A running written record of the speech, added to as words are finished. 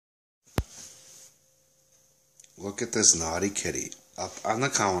Look at this naughty kitty. Up on the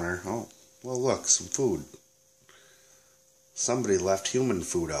counter. Oh, well look, some food. Somebody left human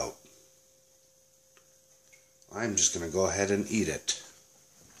food out. I'm just going to go ahead and eat it.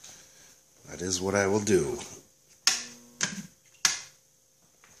 That is what I will do.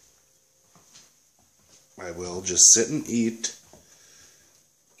 I will just sit and eat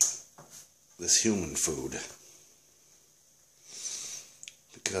this human food.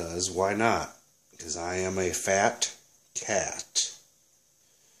 Because why not? Because I am a fat cat.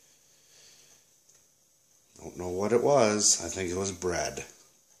 Don't know what it was. I think it was bread.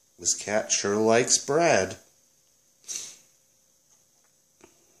 This cat sure likes bread.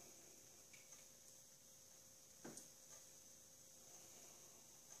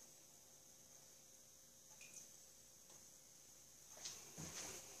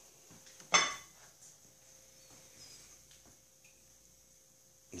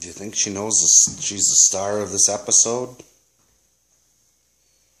 Do you think she knows she's the star of this episode?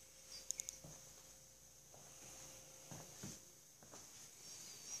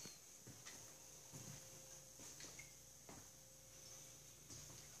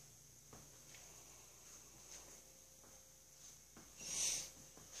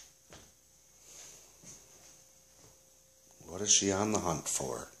 What is she on the hunt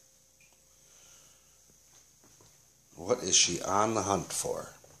for? What is she on the hunt for?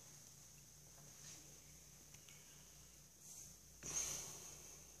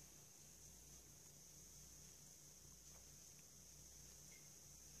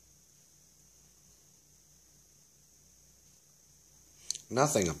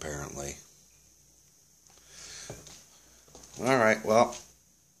 Nothing, apparently. Alright, well.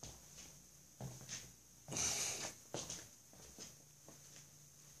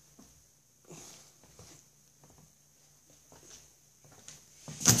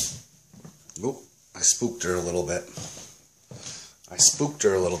 Oop, I spooked her a little bit.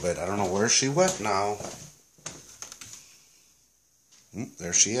 I don't know where she went now.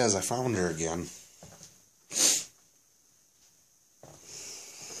 There she is. I found her again.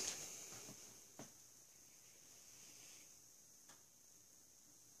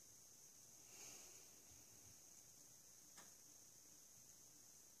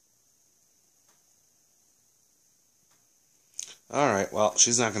 Alright, well,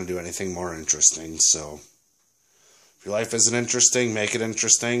 she's not going to do anything more interesting, so if your life isn't interesting, make it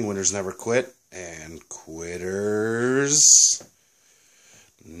interesting. Winners never quit, and quitters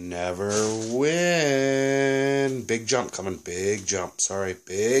never win. Big jump coming, big jump. Sorry,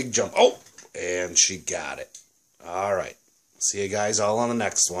 big jump. Oh, and she got it. Alright, see you guys all on the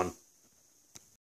next one.